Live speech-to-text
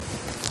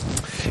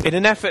In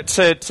an effort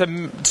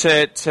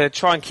to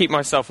try and keep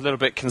myself a little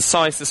bit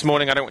concise this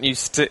morning, I don't want you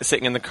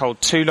sitting in the cold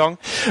too long.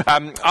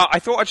 I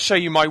thought I'd show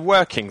you my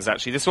workings,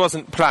 actually. This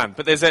wasn't planned,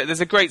 but there's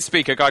a great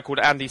speaker, a guy called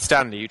Andy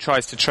Stanley, who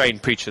tries to train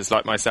preachers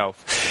like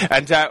myself.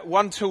 And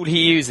one tool he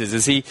uses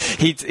is he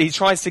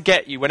tries to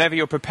get you, whenever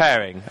you're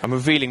preparing, I'm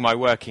revealing my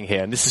working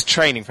here, and this is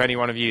training for any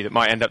one of you that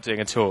might end up doing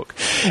a talk.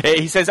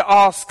 He says,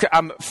 ask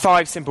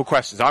 5 simple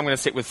questions. I'm going to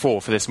stick with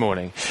 4 for this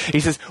morning.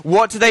 He says,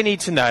 what do they need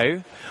to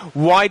know?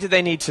 Why do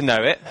they need to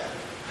know it?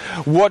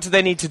 What do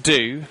they need to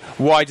do?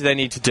 Why do they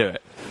need to do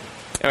it?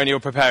 When you're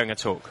preparing a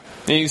talk.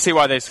 You can see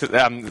why those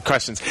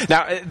questions.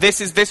 Now,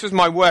 this was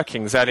my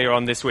workings earlier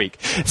on this week.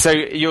 So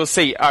you'll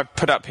see, I've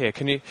put up here.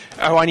 Can you...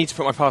 Oh, I need to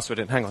put my password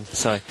in. Hang on.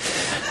 Sorry.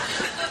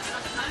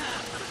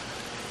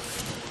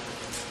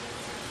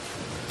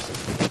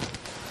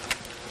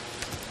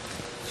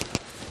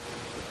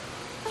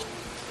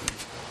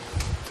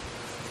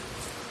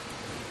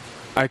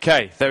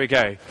 Okay, there we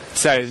go.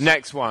 So,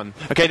 next one.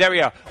 Okay, there we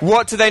are.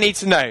 What do they need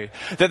to know?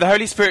 That the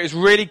Holy Spirit is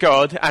really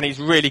God and He's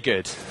really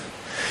good.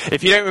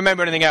 If you don't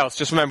remember anything else,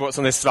 just remember what's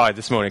on this slide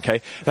this morning,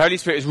 okay? The Holy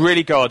Spirit is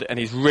really God and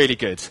He's really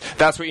good.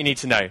 That's what you need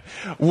to know.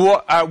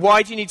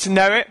 Why do you need to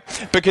know it?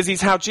 Because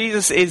He's how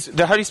Jesus is,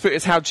 the Holy Spirit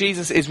is how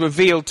Jesus is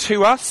revealed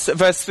to us.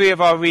 Verse 3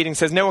 of our reading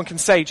says, no one can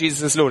say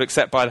Jesus is Lord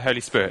except by the Holy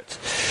Spirit.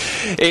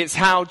 It's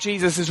how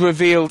Jesus is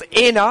revealed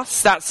in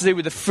us. That's to do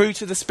with the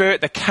fruit of the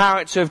Spirit, the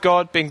character of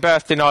God being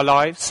birthed in our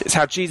lives. It's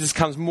how Jesus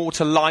comes more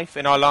to life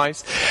in our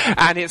lives.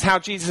 And it's how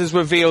Jesus is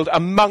revealed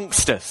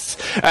amongst us.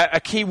 A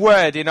key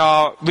word in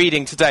our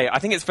reading today, I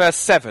think it's verse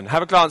 7.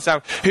 Have a glance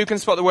down. Who can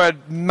spot the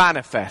word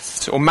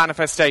manifest or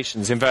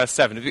manifestations in verse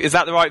 7? Is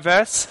that the right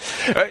verse?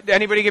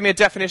 Anybody give me a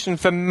definition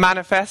for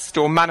manifest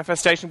or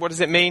manifestation? What does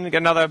it mean?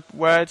 Another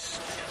word?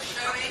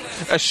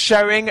 A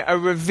showing, a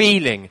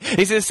revealing.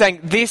 He's just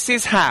saying this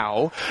is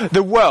how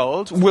the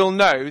world will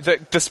know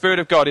that the Spirit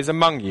of God is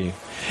among you.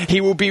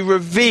 He will be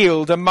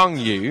revealed among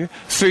you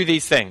through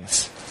these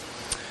things.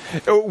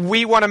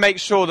 We want to make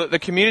sure that the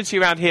community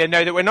around here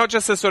know that we're not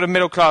just a sort of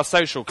middle-class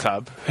social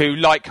club who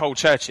like whole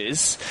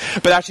churches,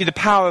 but actually the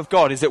power of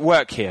God is at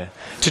work here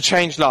to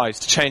change lives,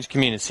 to change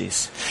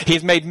communities. He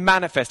is made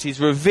manifest, He's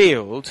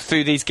revealed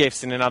through these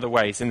gifts and in other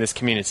ways in this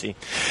community.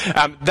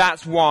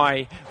 That's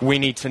why we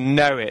need to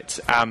know it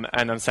and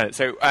understand it.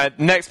 So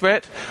next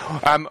bit,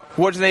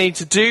 what do they need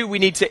to do? We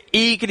need to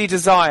eagerly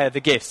desire the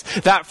gifts.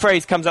 That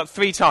phrase comes up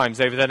 3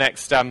 times over the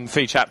next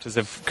 3 chapters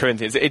of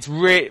Corinthians. It's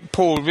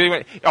Paul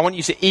really, I want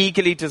you to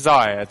eagerly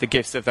desire the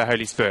gifts of the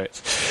Holy Spirit.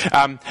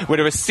 We're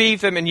to receive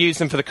them and use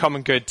them for the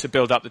common good to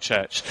build up the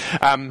church.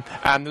 And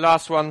the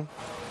last one,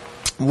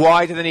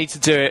 why do they need to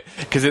do it?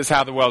 Because it's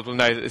how the world will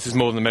know that this is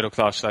more than a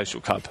middle-class social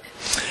club.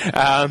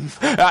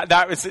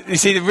 That was, you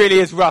see, it really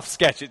is rough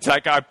sketch. It's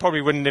like I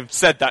probably wouldn't have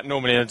said that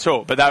normally in a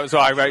talk, but that was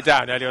what I wrote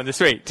down earlier on this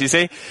week. Do you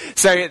see?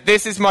 So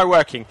this is my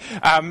working.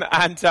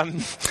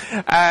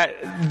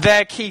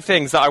 They're key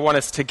things that I want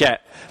us to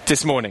get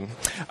this morning.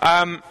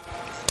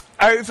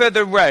 Over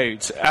the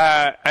road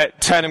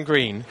at Turnham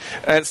Green,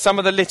 some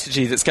of the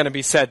liturgy that's going to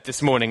be said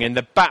this morning in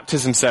the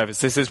baptism service,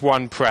 this is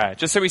one prayer,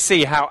 just so we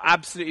see how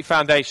absolutely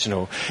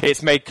foundational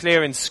it's made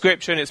clear in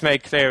Scripture and it's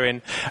made clear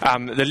in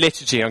the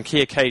liturgy on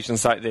key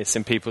occasions like this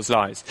in people's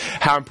lives,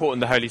 how important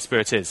the Holy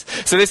Spirit is.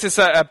 So this is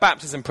a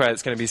baptism prayer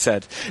that's going to be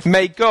said.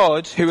 May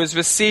God, who has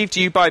received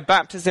you by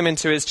baptism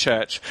into His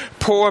church,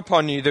 pour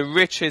upon you the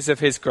riches of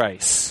His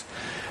grace,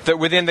 that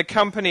within the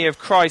company of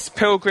Christ's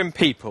pilgrim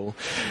people,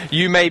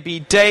 you may be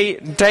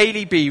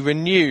daily be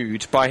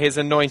renewed by His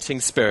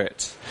anointing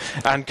Spirit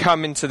and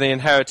come into the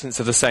inheritance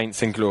of the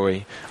saints in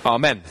glory.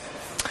 Amen.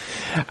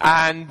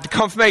 And the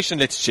confirmation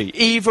liturgy,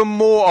 even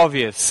more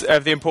obvious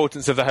of the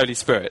importance of the Holy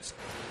Spirit.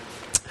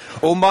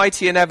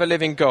 Almighty and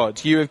ever-living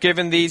God, you have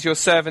given these your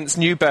servants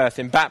new birth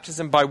in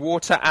baptism by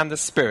water and the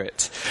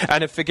Spirit,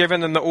 and have forgiven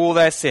them all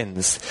their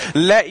sins.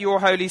 Let your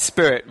Holy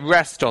Spirit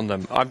rest on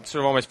them. I'm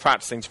sort of almost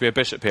practicing to be a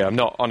bishop here. I'm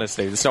not,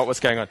 honestly. That's not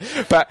what's going on.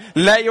 But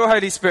let your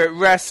Holy Spirit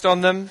rest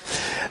on them.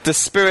 The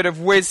Spirit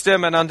of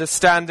wisdom and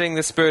understanding,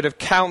 the Spirit of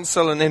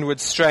counsel and inward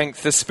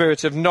strength, the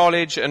Spirit of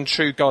knowledge and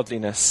true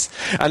godliness.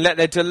 And let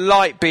their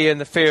delight be in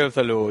the fear of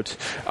the Lord.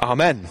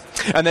 Amen.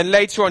 And then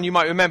later on, you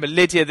might remember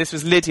Lydia. This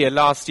was Lydia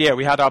last year.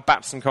 We had our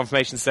baptism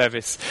confirmation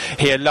service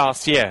here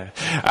last year.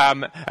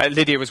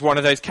 Lydia was one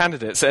of those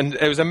candidates, and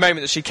there was a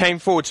moment that she came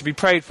forward to be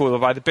prayed for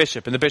by the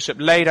bishop, and the bishop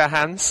laid her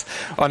hands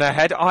on her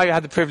head. I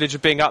had the privilege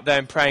of being up there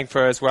and praying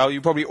for her as well. You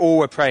probably all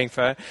were praying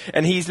for her.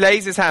 And he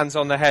lays his hands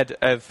on the head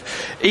of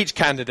each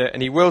candidate,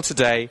 and he will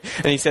today,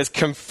 and he says,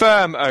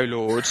 confirm, O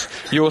Lord,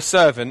 your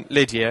servant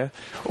Lydia,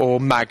 or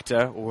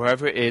Magda, or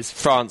whoever it is,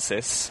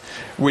 Francis,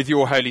 with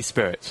your Holy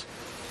Spirit.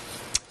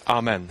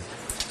 Amen.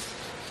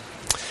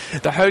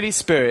 The Holy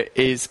Spirit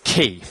is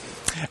key.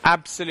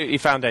 Absolutely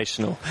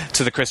foundational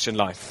to the Christian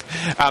life.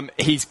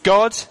 He's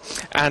God,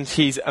 and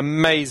he's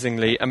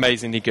amazingly,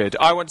 amazingly good.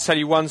 I want to tell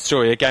you one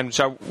story, again, which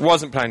I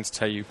wasn't planning to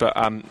tell you, but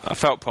I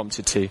felt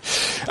prompted to.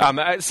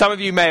 Some of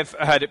you may have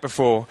heard it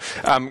before,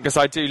 because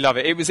I do love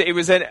it. It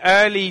was an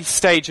early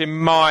stage in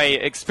my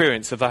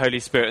experience of the Holy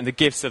Spirit and the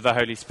gifts of the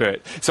Holy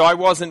Spirit. So I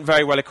wasn't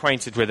very well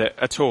acquainted with it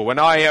at all. When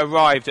I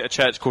arrived at a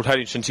church called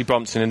Holy Trinity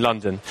Brompton in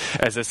London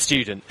as a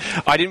student,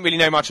 I didn't really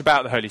know much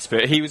about the Holy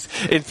Spirit.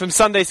 From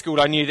Sunday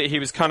school, I knew that he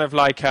was kind of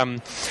like,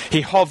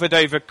 he hovered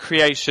over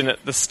creation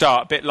at the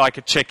start, a bit like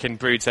a chicken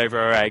broods over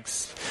her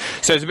eggs.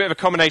 So there's a bit of a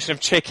combination of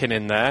chicken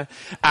in there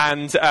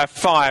and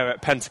fire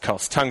at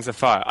Pentecost, tongues of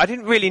fire. I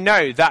didn't really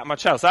know that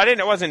much else. I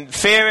wasn't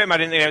fear him, I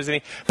didn't think there was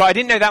any, but I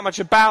didn't know that much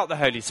about the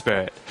Holy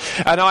Spirit.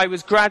 And I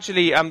was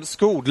gradually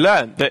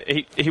learned that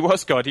he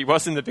was God, he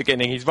was in the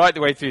beginning, he's right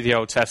the way through the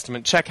Old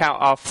Testament. Check out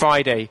our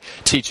Friday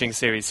teaching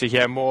series to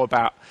hear more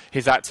about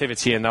his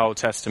activity in the Old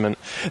Testament.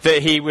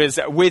 That he was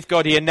with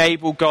God, he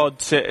enabled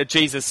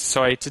Jesus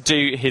to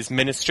do his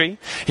ministry.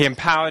 He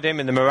empowered him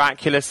in the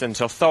miraculous and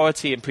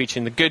authority in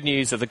preaching the good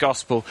news of the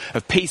gospel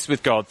of peace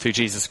with God through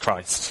Jesus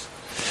Christ.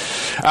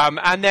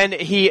 And then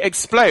he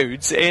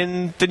explodes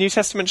in the New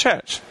Testament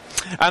church.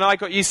 And I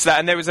got used to that.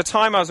 And there was a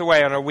time I was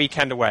away on a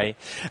weekend away,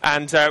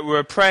 and we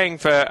were praying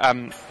for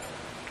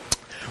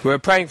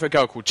a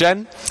girl called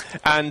Jen,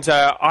 and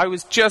I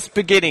was just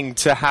beginning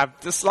to have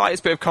the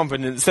slightest bit of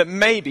confidence that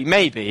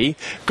maybe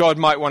God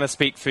might want to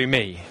speak through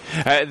me,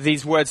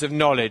 these words of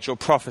knowledge or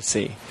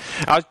prophecy.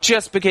 I was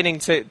just beginning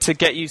to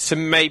get used to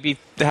maybe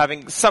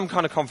having some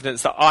kind of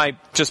confidence that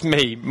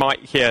might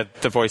hear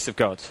the voice of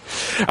God.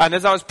 And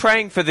as I was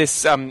praying for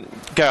this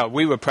girl,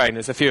 we were praying,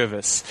 there's a few of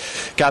us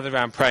gathered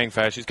around praying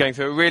for her. She was going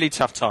through a really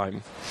tough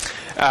time.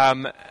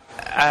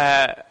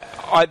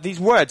 These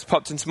words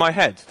popped into my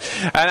head.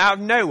 And out of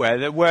nowhere,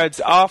 the words,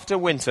 "After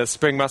winter,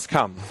 spring must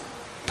come,"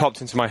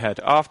 popped into my head.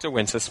 After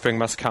winter, spring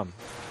must come.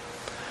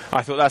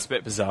 I thought, that's a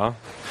bit bizarre.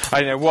 I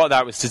didn't know what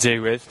that was to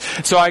do with.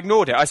 So I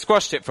ignored it. I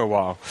squashed it for a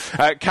while.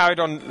 Carried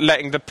on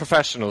letting the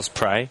professionals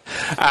pray.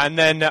 And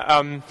then,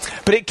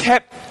 but it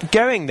kept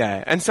going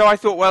there. And so I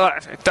thought, well,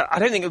 I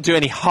don't think it'll do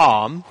any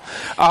harm.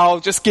 I'll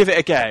just give it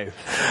a go.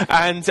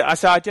 And I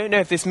said, I don't know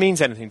if this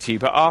means anything to you,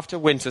 but after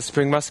winter,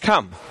 spring must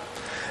come.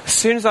 As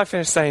soon as I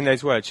finished saying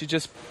those words, she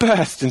just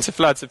burst into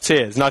floods of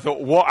tears. And I thought,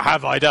 what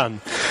have I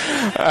done?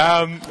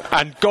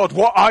 And God,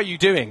 what are you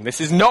doing? This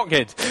is not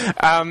good.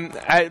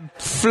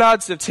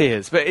 Floods of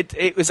tears. But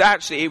it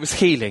was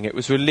healing. It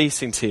was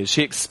releasing tears.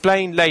 She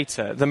explained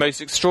later the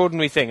most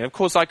extraordinary thing. And of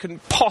course, I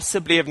couldn't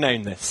possibly have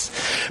known this.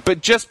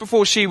 But just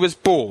before she was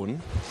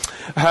born,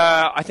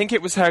 I think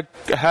it was her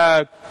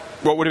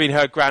what would have been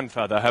her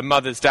grandfather, her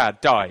mother's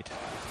dad, died.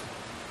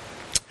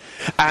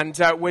 And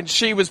when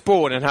she was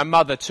born and her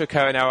mother took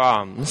her in her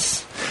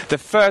arms, the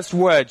first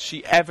words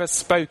she ever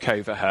spoke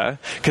over her,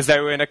 because they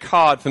were in a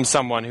card from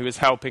someone who was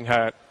helping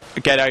her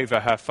get over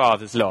her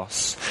father's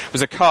loss,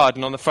 was a card,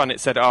 and on the front it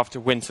said, "After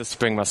winter,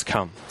 spring must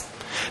come."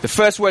 The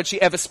first words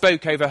she ever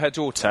spoke over her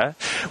daughter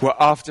were,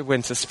 "After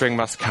winter, spring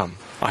must come.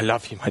 I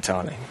love you, my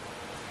darling."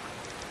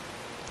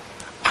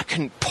 I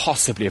couldn't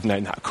possibly have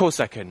known that. Of course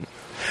I couldn't.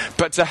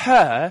 But to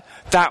her,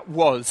 that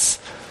was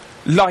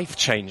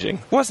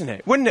life-changing, wasn't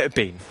it? Wouldn't it have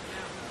been?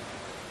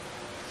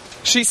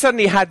 She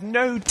suddenly had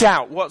no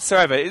doubt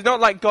whatsoever. It's not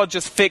like God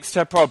just fixed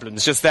her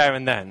problems just there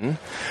and then,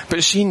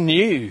 but she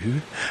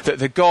knew that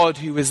the God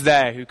who was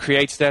there, who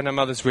created her in her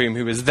mother's womb,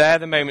 who was there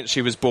the moment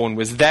she was born,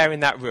 was there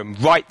in that room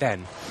right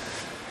then,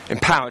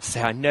 empowered to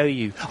say, "I know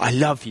you, I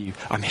love you,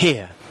 I'm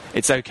here,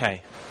 it's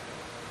okay."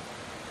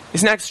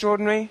 Isn't that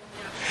extraordinary?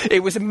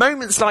 It was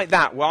moments like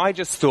that where I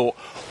just thought,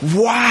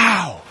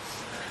 wow,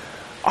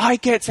 I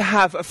get to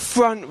have a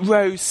front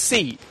row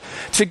seat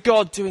to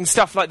God doing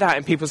stuff like that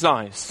in people's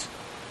lives.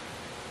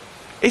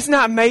 Isn't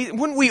that amazing?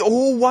 Wouldn't we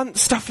all want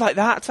stuff like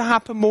that to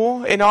happen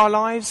more in our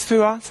lives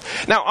through us?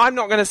 Now, I'm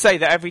not going to say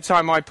that every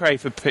time I pray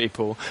for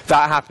people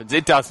that happens.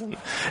 It doesn't.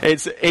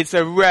 It's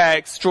a rare,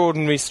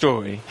 extraordinary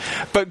story.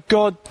 But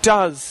God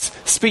does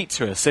speak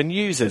to us and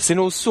use us in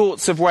all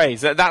sorts of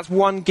ways. That's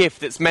one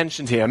gift that's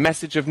mentioned here, a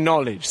message of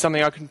knowledge,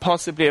 something I can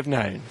possibly have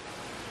known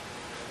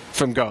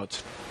from God.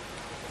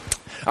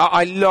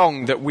 I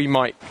long that we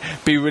might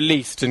be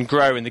released and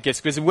grow in the gifts.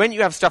 Because when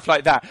you have stuff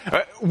like that,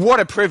 what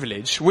a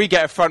privilege. We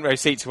get a front row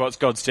seat to what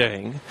God's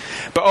doing.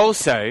 But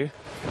also,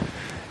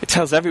 it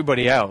tells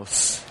everybody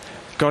else,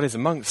 God is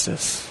amongst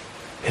us.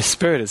 His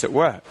Spirit is at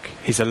work.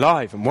 He's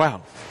alive and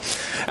well.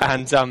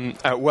 And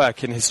at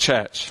work in his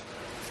church.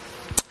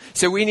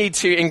 So we need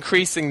to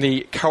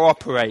increasingly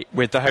cooperate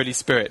with the Holy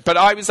Spirit. But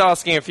I was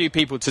asking a few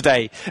people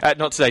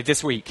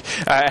this week,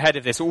 ahead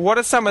of this, what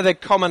are some of the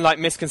common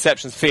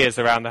misconceptions, fears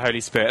around the Holy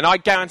Spirit? And I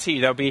guarantee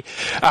you there'll be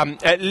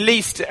at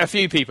least a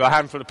few people, a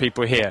handful of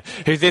people here,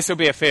 who this will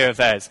be a fear of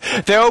theirs.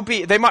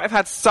 They might have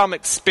had some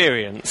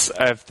experience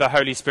of the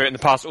Holy Spirit in the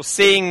past, or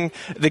seeing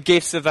the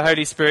gifts of the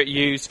Holy Spirit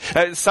used.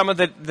 Some of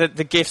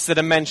the gifts that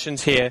are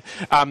mentioned here,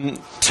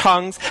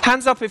 tongues.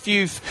 Hands up if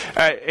you've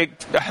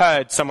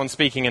heard someone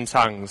speaking in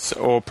tongues. tongues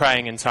or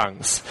praying in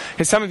tongues?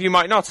 Because some of you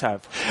might not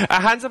have.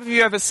 Hands up if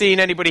you've ever seen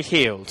anybody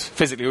healed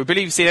physically. We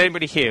believe you've seen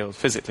anybody healed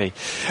physically.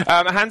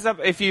 Hands up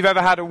if you've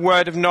ever had a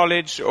word of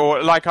knowledge,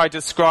 or like I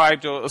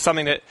described, or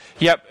something that,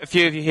 yep, a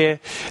few of you here.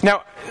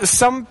 Now,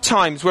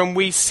 sometimes when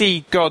we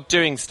see God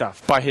doing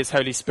stuff by his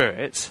Holy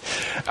Spirit,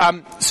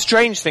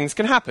 strange things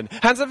can happen.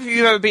 Hands up if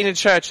you've ever been in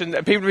church and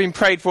people have been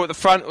prayed for at the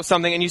front or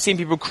something, and you've seen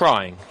people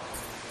crying,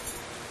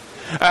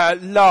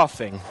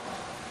 laughing,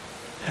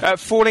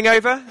 falling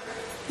over.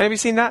 Have you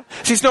seen that?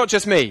 See, it's not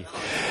just me.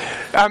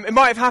 It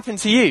might have happened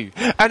to you.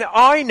 And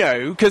I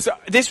know, because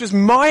this was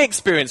my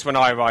experience when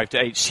I arrived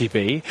at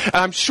HTB, and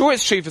I'm sure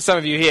it's true for some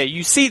of you here.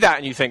 You see that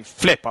and you think,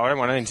 flip, I don't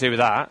want anything to do with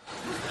that.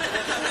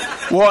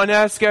 What on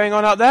earth's going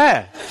on up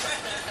there?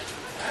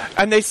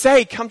 And they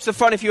say, come to the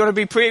front if you want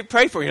to be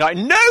prayed for. You're like,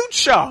 no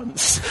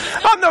chance.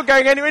 I'm not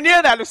going anywhere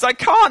near that. It looks like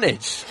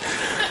carnage.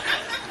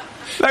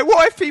 Like,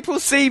 what if people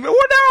see me? Well,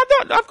 no, I'm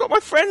not. I've got my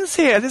friends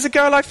here. There's a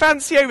girl I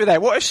fancy over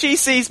there. What if she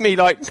sees me,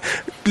 like,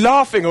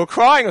 laughing or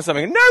crying or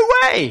something? No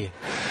way!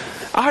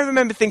 I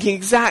remember thinking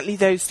exactly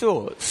those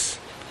thoughts.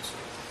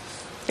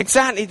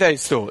 Exactly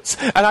those thoughts.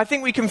 And I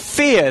think we can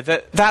fear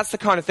that that's the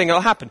kind of thing that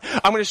will happen.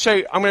 I'm going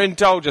to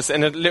indulge us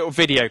in a little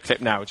video clip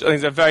now, which I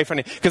think is very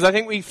funny, because I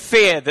think we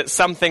fear that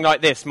something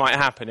like this might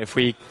happen if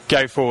we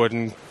go forward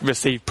and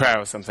receive prayer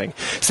or something.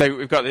 So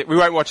we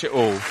won't watch it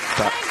all.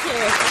 But. Thank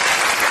you.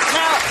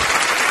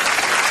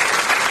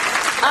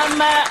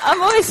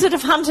 I'm always sort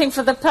of hunting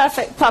for the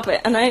perfect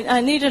puppet, and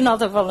I need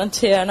another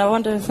volunteer, and I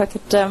wonder if I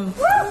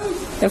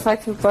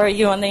could borrow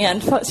you on the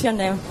end. What's your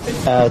name?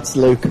 It's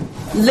Luke.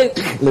 Luke?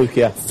 Luke,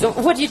 yeah. So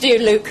what do you do,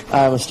 Luke?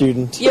 I'm a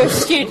student. You're a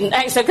student.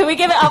 Excellent. Can we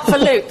give it up for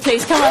Luke,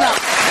 please? Come on up.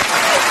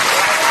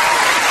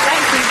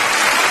 Thank you.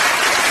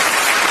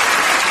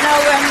 Now,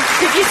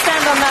 could you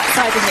stand on that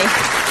side of me?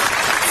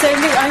 So,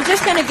 Luke, I'm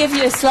just going to give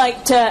you a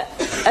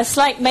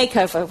slight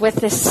makeover with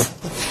this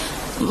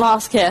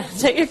mask here.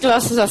 Take your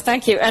glasses off,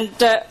 thank you. And,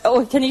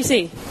 can you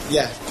see?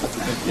 Yeah.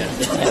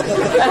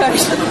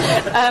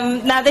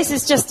 Now, this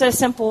is just a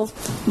simple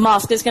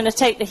mask. It's going to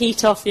take the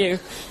heat off you.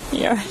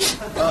 You're right.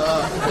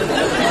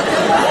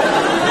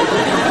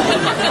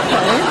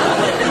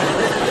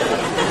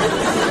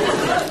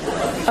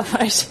 All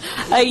right.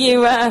 Are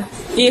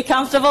you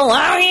comfortable?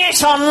 Oh,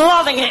 yes, I'm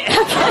loving it.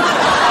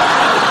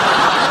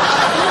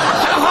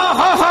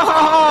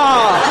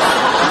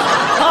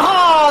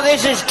 Oh,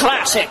 this is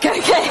classic.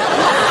 Okay.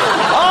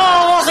 Oh,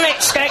 I wasn't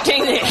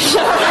expecting this.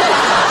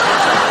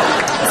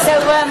 So,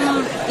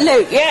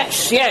 Luke,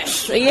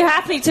 yes. Are you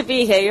happy to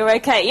be here? You're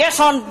okay? Yes,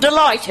 I'm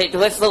delighted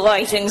with the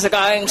way things are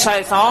going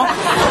so far.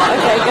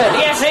 Okay, good.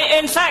 Yes,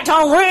 in fact,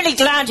 I'm really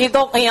glad you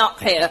got me up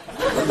here.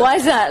 Why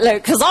is that,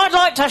 Luke? Because I'd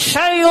like to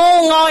show you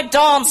all my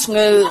dance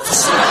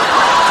moves.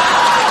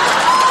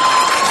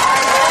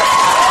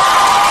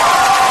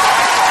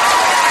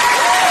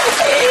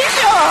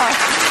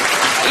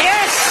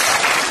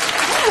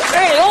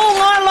 Really, all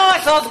my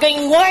life I've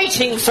been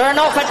waiting for an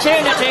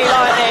opportunity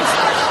like this.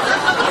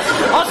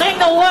 I think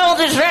the world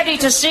is ready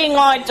to see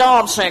my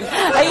dancing.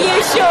 Are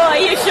you sure? Are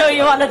you sure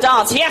you want to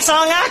dance? Yes,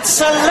 I'm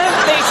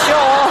absolutely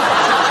sure.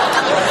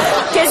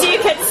 Because you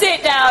can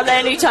sit down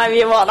anytime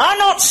you want. I'm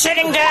not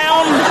sitting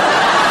down.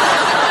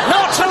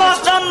 Not till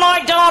I've done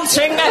my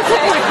dancing,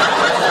 okay?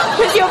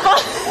 Because your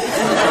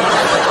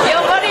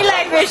body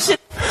language...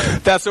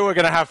 That's all we're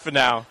going to have for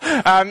now.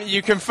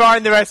 You can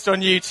find the rest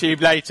on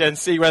YouTube later and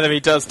see whether he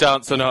does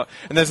dance or not.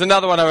 And there's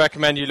another one I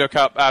recommend you look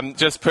up.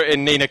 Just put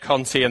in Nina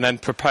Conti and then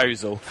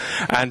proposal.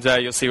 And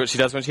you'll see what she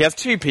does when she has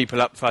two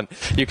people up front.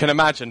 You can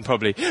imagine,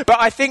 probably. But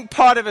I think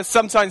part of us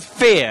sometimes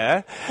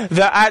fear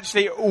that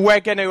actually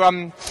we're going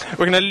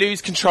to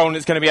lose control and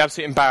it's going to be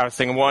absolutely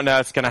embarrassing. And what on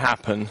earth's going to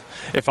happen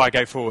if I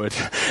go forward?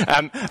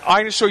 I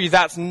can assure you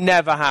that's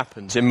never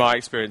happened in my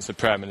experience of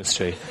prayer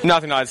ministry.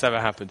 Nothing like that's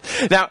ever happened.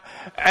 Now,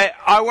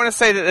 I want to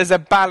say that there's a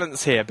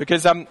balance here,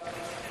 because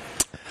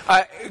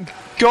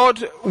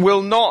God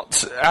will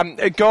not,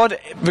 God,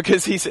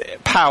 because he's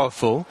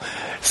powerful,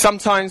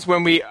 sometimes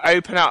when we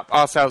open up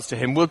ourselves to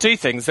him, we'll do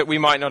things that we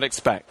might not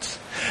expect.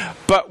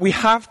 But we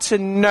have to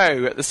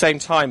know at the same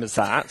time as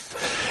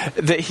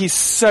that he's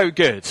so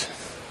good.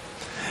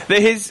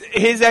 That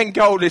his end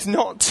goal is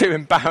not to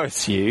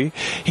embarrass you,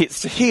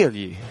 it's to heal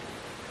you.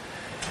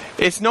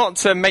 It's not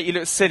to make you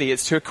look silly,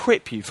 it's to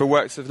equip you for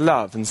works of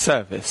love and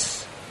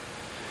service.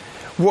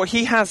 What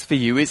he has for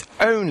you is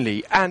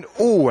only and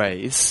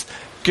always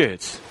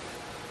good.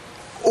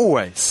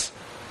 Always.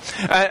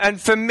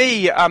 And for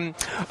me,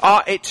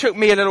 it took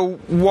me a little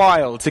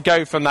while to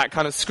go from that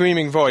kind of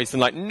screaming voice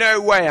and like,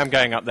 no way I'm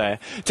going up there,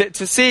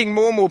 to seeing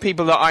more and more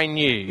people that I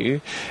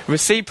knew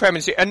receive prayer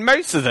ministry. And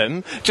most of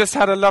them just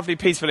had a lovely,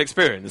 peaceful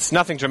experience.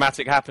 Nothing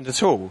dramatic happened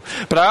at all.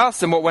 But I asked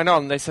them what went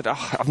on. They said,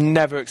 I've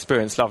never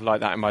experienced love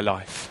like that in my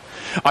life.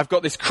 I've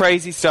got this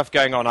crazy stuff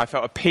going on. I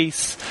felt a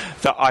peace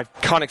that I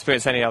can't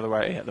experience any other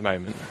way at the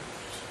moment.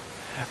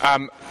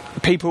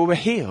 People were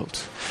healed.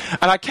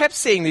 And I kept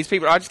seeing these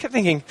people. I just kept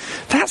thinking,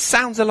 that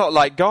sounds a lot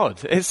like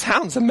God. It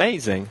sounds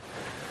amazing.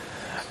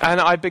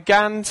 And I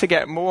began to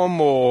get more and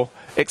more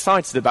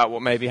excited about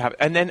what maybe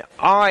happened. And then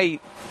I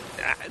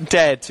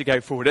dared to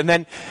go forward and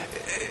then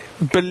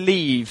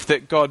believe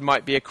that God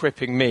might be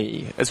equipping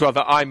me as well,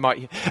 that I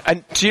might.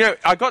 And do you know,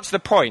 I got to the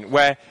point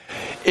where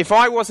if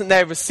I wasn't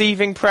there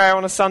receiving prayer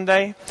on a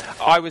Sunday,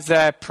 I was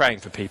there praying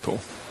for people.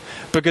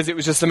 Because it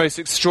was just the most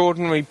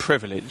extraordinary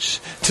privilege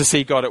to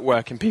see God at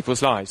work in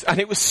people's lives. And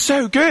it was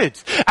so good.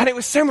 And it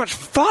was so much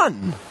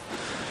fun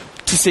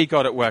to see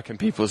God at work in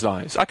people's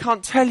lives. I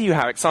can't tell you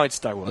how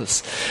excited I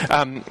was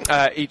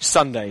each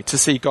Sunday to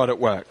see God at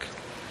work.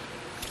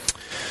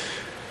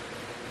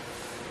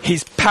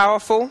 He's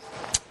powerful.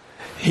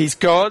 He's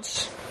God.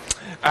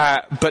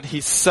 But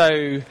he's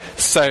so,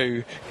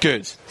 so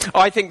good.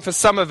 I think for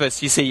some of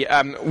us, you see,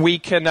 we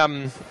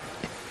can...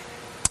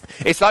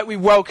 it's like we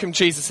welcome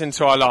Jesus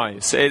into our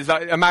lives. It's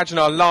like, imagine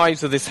our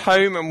lives are this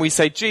home and we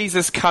say,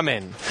 Jesus, come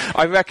in.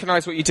 I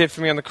recognise what you did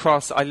for me on the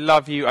cross. I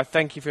love you. I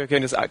thank you for your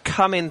goodness.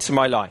 Come into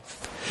my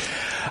life.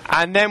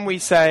 And then we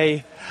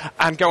say,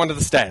 and go under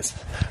the stairs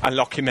and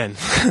lock him in.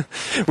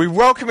 We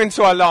welcome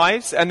into our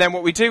lives, and then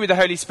what we do with the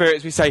Holy Spirit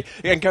is we say,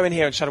 go in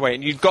here and shut away.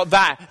 And you've got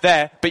that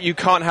there, but you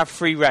can't have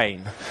free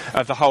reign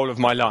of the whole of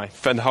my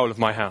life and the whole of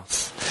my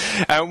house.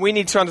 And we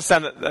need to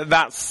understand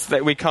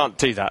that we can't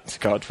do that to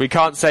God. We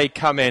can't say,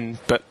 come in,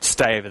 but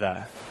stay over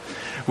there.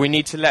 We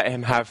need to let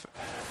him have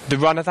the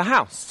run of the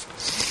house.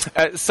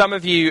 Some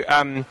of you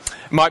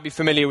might be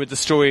familiar with the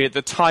story of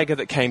the tiger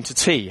that came to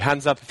tea.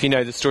 Hands up if you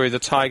know the story of the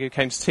tiger who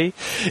came to tea.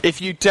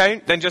 If you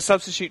don't, then just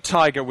substitute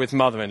tiger with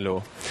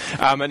mother-in-law,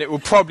 and it will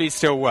probably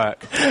still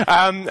work.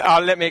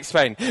 Let me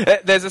explain.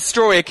 There's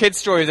a kid's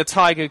story of the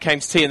tiger who came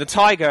to tea, and a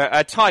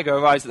tiger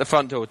arrives at the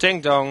front door, ding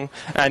dong,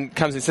 and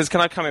comes in and says,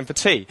 can I come in for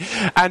tea?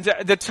 And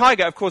the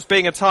tiger, of course,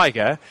 being a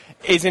tiger,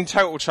 is in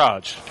total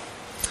charge.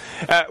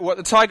 What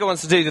the tiger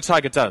wants to do, the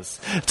tiger does.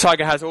 The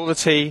tiger has all the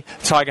tea,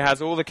 the tiger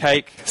has all the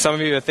cake. Some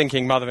of you are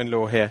thinking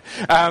mother-in-law here.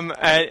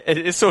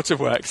 It sort of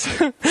works.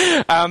 The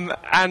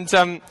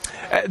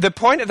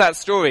point of that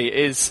story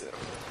is,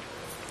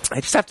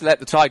 I just have to let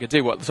the tiger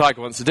do what the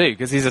tiger wants to do,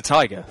 because he's a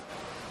tiger.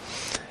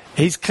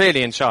 He's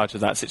clearly in charge of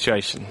that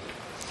situation.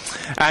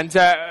 And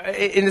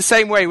in the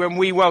same way, when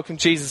we welcome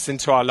Jesus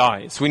into our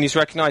lives, we need to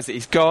recognise that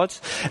he's God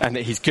and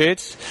that he's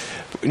good,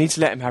 but we need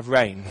to let him have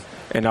reign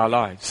in our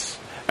lives.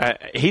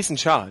 He's in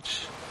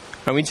charge,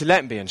 and we need to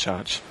let him be in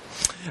charge.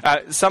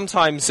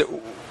 Sometimes,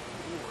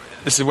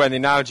 this is when the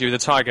analogy with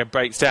the tiger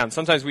breaks down.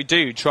 Sometimes we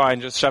do try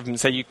and just shove him and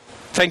say,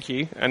 thank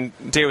you, and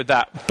deal with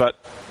that, but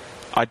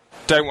I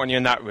don't want you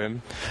in that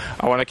room.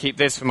 I want to keep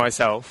this for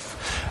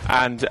myself,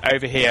 and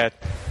over here,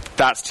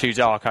 that's too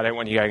dark. I don't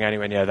want you going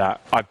anywhere near that.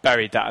 I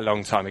buried that a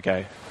long time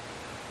ago.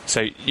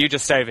 So you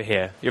just stay over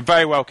here. You're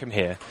very welcome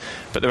here,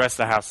 but the rest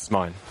of the house is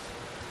mine.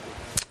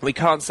 We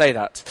can't say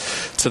that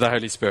to the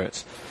Holy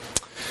Spirit.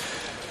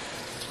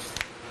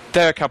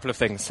 There are a couple of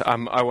things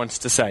I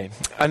wanted to say.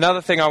 Another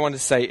thing I want to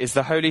say is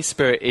the Holy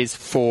Spirit is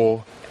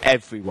for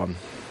everyone.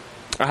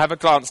 I have a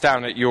glance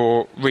down at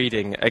your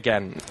reading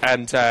again,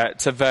 and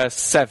to verse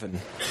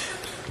 7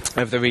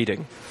 of the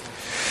reading.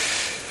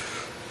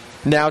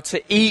 Now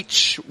to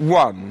each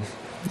one,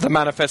 the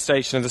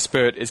manifestation of the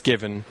Spirit is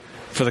given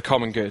for the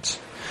common good.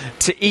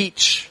 To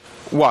each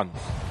one.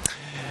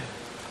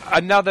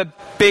 Another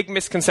big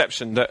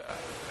misconception that,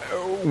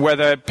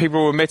 whether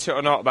people will admit it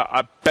or not, but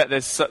I bet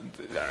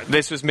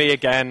this was me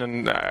again,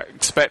 and I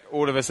expect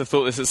all of us have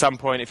thought this at some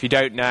point. If you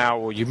don't now,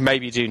 or you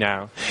maybe do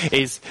now,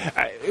 is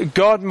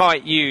God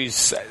might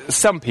use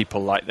some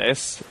people like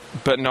this,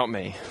 but not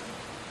me.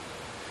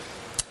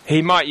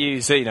 He might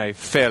use,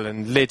 Phil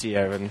and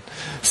Lydia and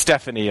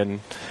Stephanie and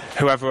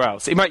whoever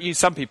else. He might use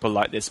some people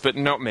like this, but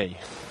not me.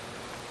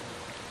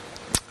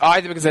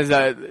 Either because there's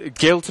a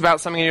guilt about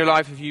something in your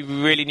life. If you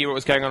really knew what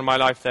was going on in my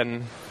life,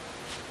 then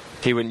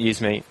he wouldn't use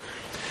me.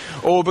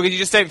 Or because you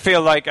just don't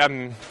feel like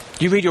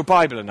you read your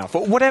Bible enough,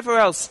 or whatever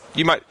else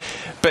you might,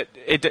 but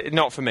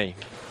not for me.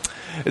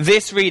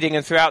 This reading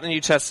and throughout the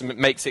New Testament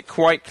makes it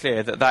quite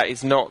clear that that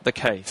is not the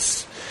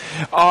case.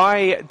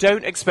 I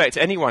don't expect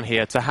anyone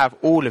here to have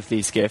all of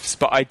these gifts,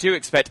 but I do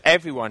expect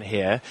everyone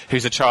here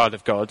who's a child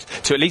of God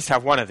to at least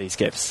have one of these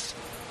gifts.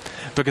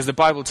 Because the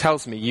Bible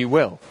tells me you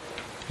will.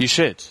 You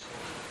should.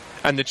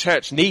 And the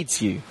church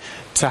needs you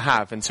to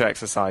have and to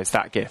exercise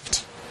that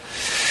gift.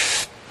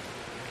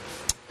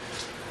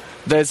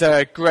 There's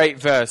a great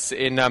verse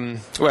in,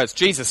 it's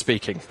Jesus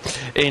speaking,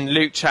 in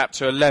Luke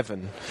chapter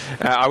 11.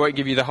 I won't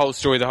give you the whole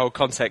story, the whole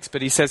context,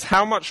 but he says,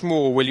 how much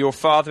more will your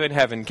Father in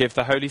heaven give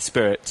the Holy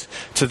Spirit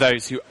to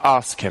those who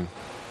ask him?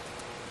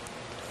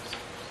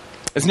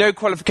 There's no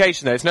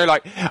qualification there. It's no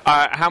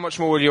how much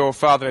more will your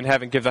Father in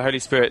heaven give the Holy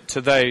Spirit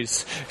to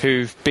those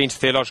who've been to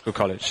theological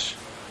college,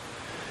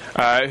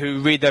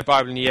 who read their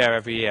Bible in a year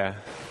every year,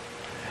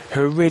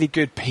 who are really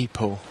good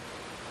people,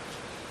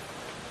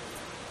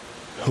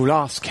 who'll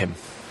ask him,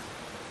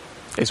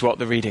 is what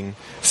the reading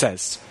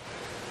says.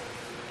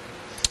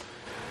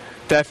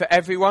 They're for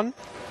everyone,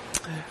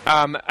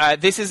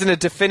 This isn't a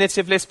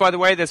definitive list, by the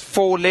way. There's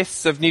 4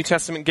 lists of New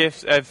Testament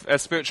gifts, of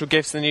spiritual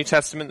gifts in the New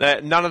Testament.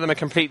 None of them are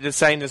completely the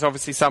same. There's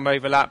obviously some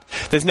overlap.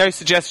 There's no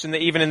suggestion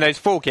that even in those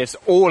 4 gifts,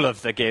 all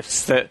of the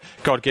gifts that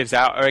God gives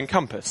out are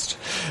encompassed.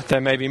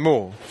 There may be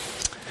more.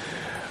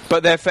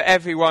 But they're for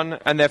everyone,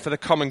 and they're for the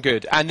common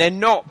good. And they're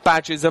not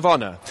badges of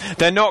honour.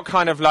 They're not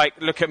kind of like,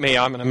 look at me,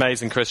 I'm an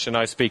amazing Christian,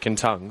 I speak in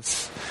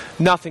tongues.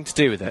 Nothing to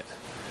do with it.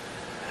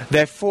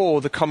 They're for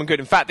the common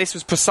good. In fact, this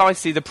was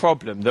precisely the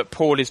problem that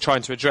Paul is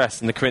trying to address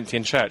in the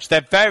Corinthian church.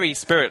 They're very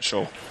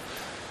spiritual.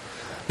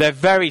 They're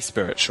very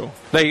spiritual.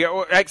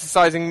 They're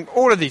exercising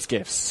all of these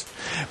gifts,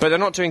 but they're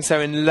not doing so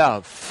in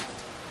love.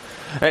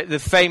 The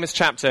famous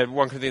chapter,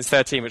 1 Corinthians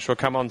 13, which we'll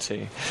come on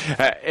to.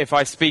 If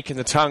I speak in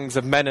the tongues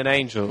of men and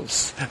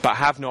angels, but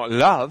have not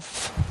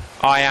love,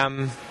 I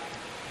am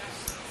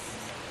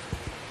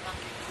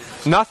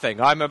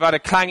nothing. I'm about a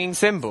clanging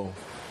cymbal,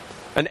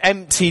 an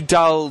empty,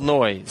 dull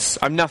noise.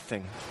 I'm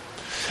nothing.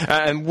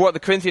 And what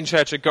the Corinthian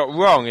church had got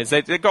wrong is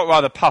they got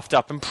rather puffed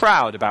up and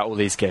proud about all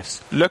these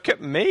gifts. Look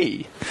at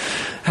me,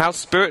 how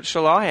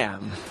spiritual I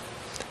am.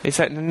 He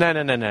said,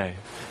 no.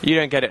 You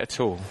don't get it at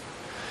all.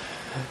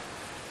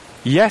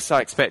 Yes, I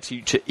expect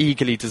you to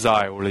eagerly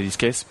desire all of these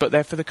gifts, but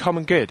they're for the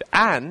common good.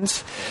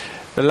 And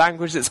the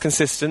language that's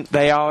consistent,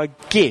 they are a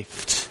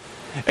gift.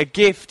 A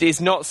gift is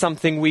not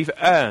something we've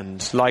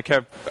earned, like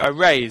a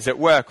raise at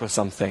work or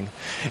something.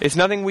 It's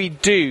nothing we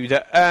do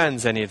that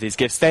earns any of these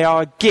gifts. They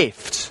are a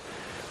gift.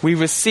 We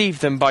receive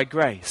them by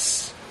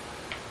grace.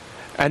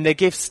 And they're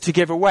gifts to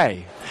give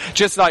away.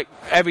 Just like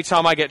every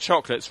time I get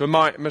chocolates,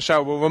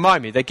 Michelle will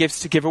remind me, they're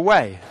gifts to give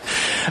away.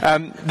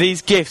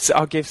 These gifts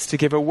are gifts to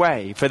give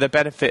away for the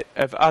benefit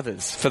of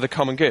others, for the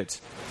common good.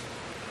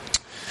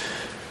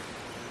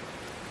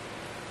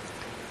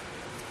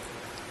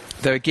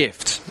 They're a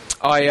gift.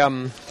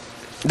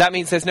 That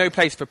means there's no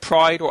place for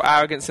pride or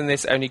arrogance in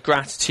this, only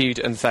gratitude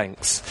and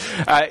thanks.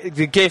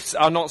 The gifts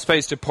are not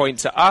supposed to point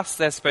to us,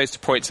 they're supposed to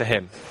point to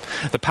him.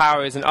 The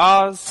power isn't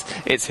ours,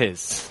 it's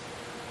his.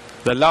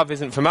 The love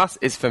isn't from us,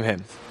 it's from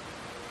him.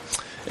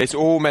 It's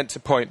all meant to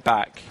point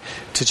back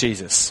to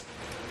Jesus.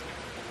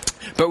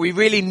 But we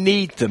really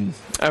need them,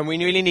 and we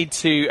really need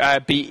to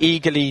be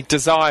eagerly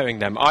desiring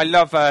them. I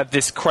love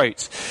this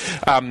quote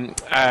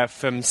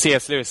from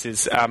C.S.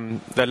 Lewis's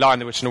The Lion,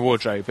 the Witch and the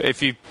Wardrobe.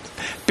 If you've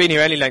been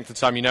here any length of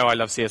time, you know I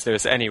love C.S.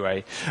 Lewis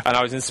anyway. And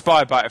I was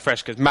inspired by it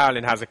afresh because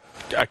Marilyn has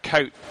a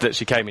coat that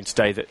she came in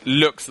today that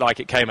looks like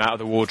it came out of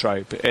the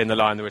wardrobe in The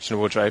Lion, the Witch and the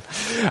Wardrobe.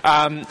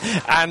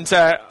 I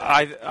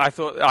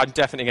thought I'm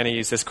definitely going to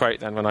use this quote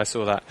then when I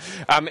saw that.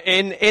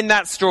 In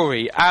that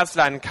story,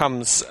 Aslan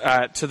comes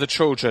to the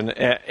children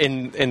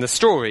in the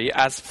story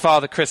as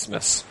Father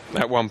Christmas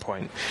at one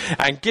point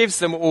and gives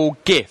them all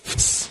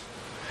gifts.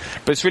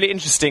 But it's really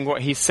interesting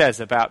what he says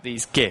about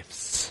these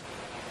gifts.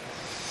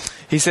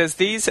 He says,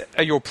 these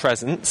are your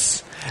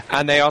presents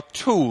and they are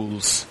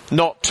tools,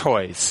 not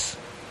toys.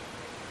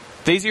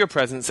 These are your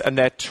presents and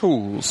they're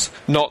tools,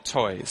 not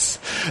toys.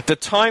 The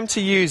time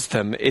to use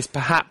them is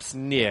perhaps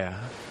near.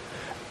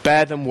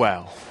 Bear them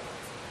well.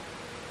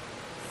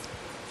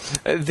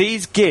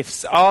 These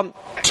gifts aren't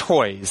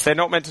toys. They're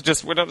not meant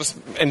to we're not just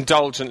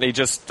indulgently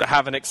just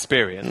have an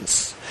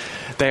experience.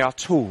 They are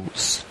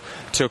tools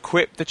to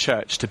equip the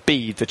church to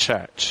be the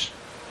church.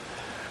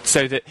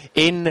 So that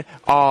in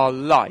our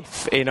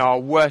life, in our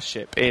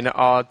worship, in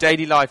our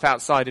daily life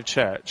outside of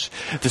church,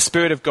 the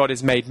Spirit of God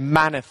is made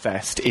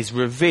manifest, is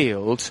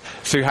revealed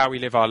through how we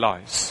live our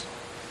lives.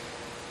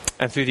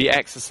 And through the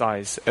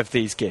exercise of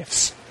these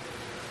gifts.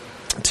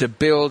 To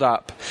build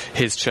up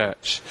his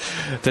church.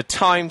 The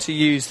time to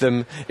use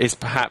them is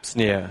perhaps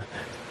near.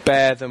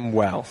 Bear them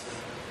well.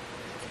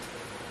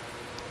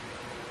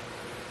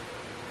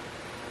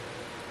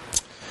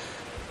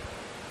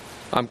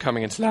 I'm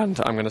coming into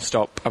land. I'm going to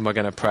stop and we're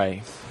going to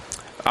pray.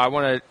 No,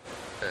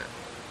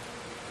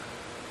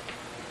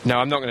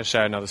 I'm not going to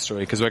share another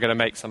story because we're going to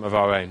make some of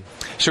our own.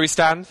 Shall we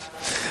stand?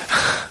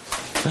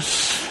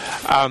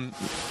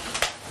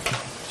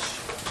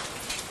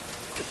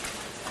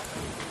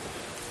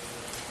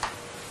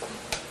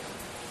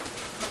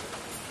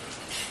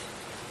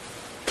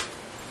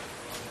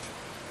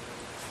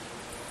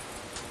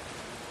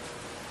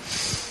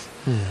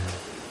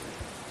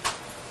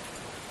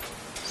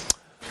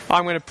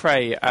 I'm going to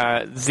pray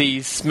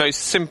the most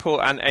simple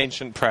and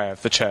ancient prayer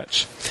of the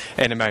church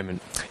in a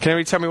moment. Can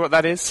you tell me what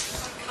that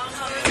is?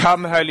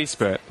 Come, Holy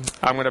Spirit.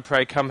 I'm going to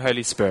pray, come,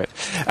 Holy Spirit.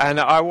 And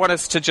I want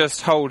us to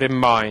just hold in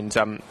mind,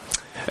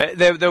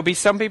 there'll be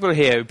some people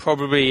here who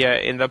probably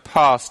in the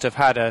past have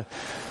had a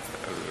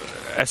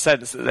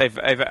sense that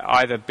they've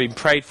either been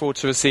prayed for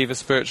to receive a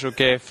spiritual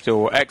gift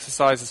or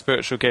exercise a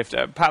spiritual gift.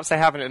 Perhaps they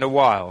haven't in a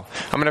while.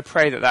 I'm going to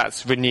pray that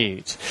that's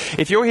renewed.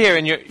 If you're here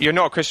and you're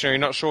not a Christian or you're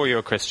not sure you're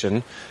a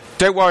Christian,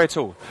 don't worry at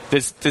all.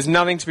 There's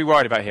nothing to be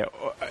worried about here.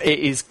 It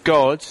is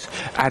God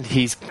and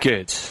he's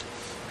good.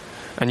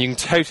 And you can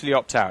totally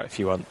opt out if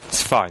you want.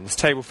 It's fine. There's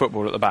table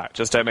football at the back.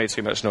 Just don't make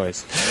too much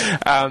noise.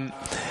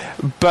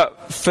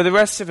 But for the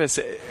rest of us,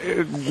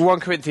 1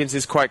 Corinthians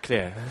is quite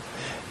clear.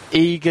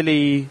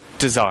 Eagerly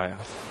desire.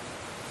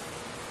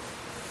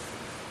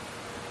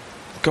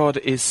 God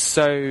is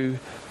so,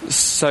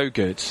 so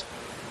good.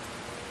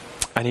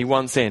 And he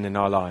wants in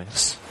our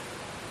lives.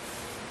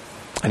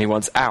 And he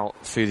wants out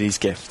through these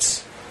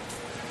gifts.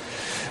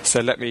 So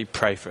let me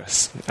pray for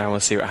us, and we'll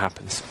see what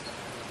happens.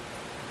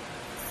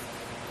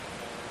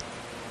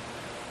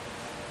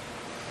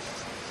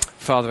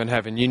 Father in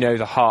heaven, you know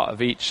the heart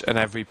of each and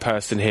every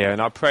person here. And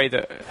I pray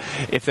that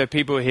if there are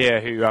people here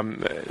who,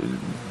 don't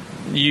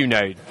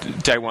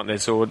want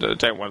this or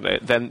don't want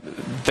it,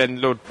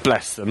 then Lord,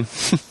 bless them.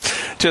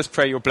 Just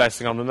pray your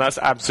blessing on them. That's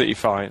absolutely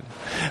fine.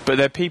 But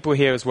there are people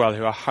here as well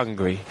who are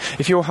hungry.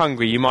 If you're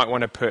hungry, you might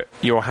want to put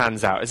your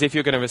hands out as if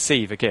you're going to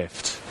receive a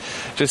gift.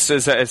 Just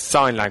as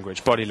sign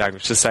language, body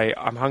language, to say,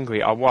 I'm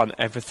hungry. I want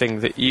everything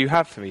that you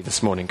have for me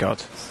this morning,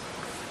 God.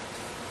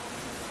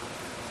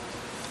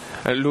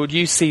 And Lord,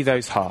 you see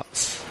those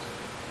hearts.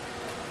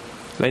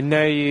 They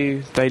know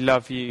you, they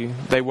love you,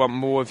 they want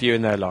more of you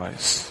in their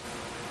lives.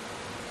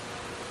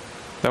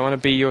 They want to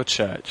be your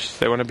church.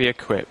 They want to be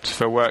equipped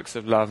for works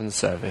of love and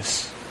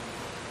service.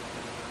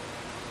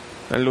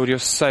 And Lord, you're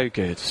so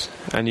good,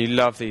 and you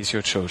love these,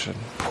 your children.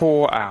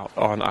 Pour out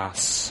on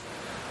us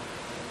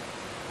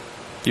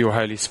your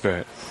Holy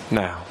Spirit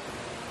now.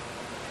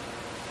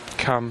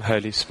 Come,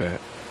 Holy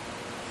Spirit.